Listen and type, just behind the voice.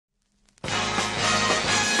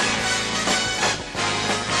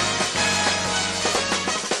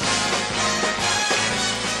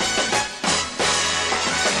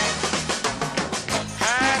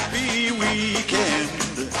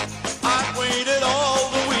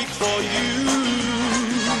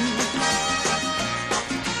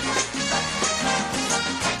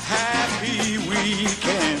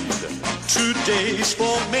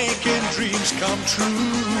come true.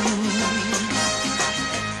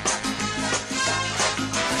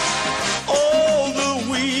 All the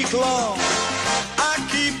week long I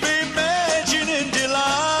keep imagining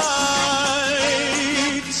delights.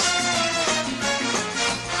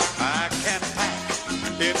 I can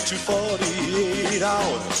pack into 48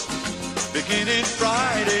 hours beginning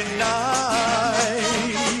Friday night.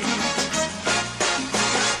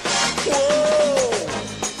 Whoa,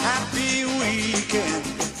 happy weekend.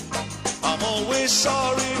 I'm always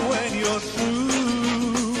sorry when you're through.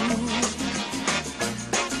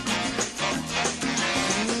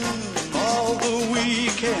 All the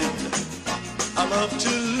weekend, I love to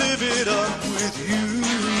live it up with you.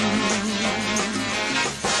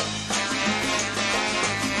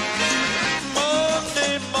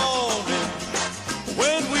 Monday morning,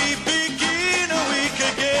 when we begin a week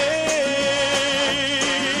again,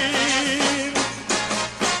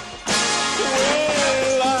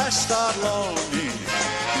 well, I start longing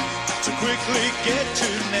to quickly get to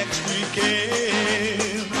next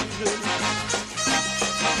weekend.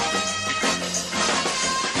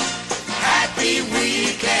 Happy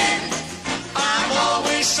weekend. I'm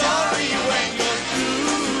always sorry when you're through.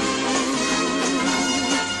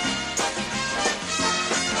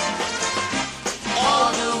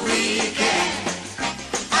 On the weekend,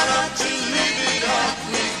 I love to live it up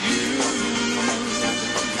with you.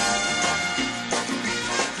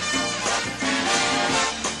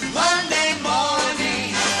 Monday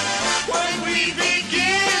morning, when we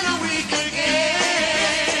begin a week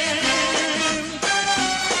again,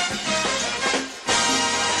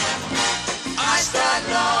 I start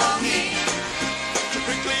longing to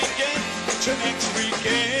quickly get to next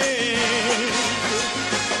weekend.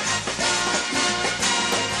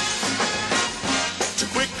 To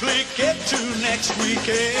quickly get to next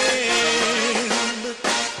weekend.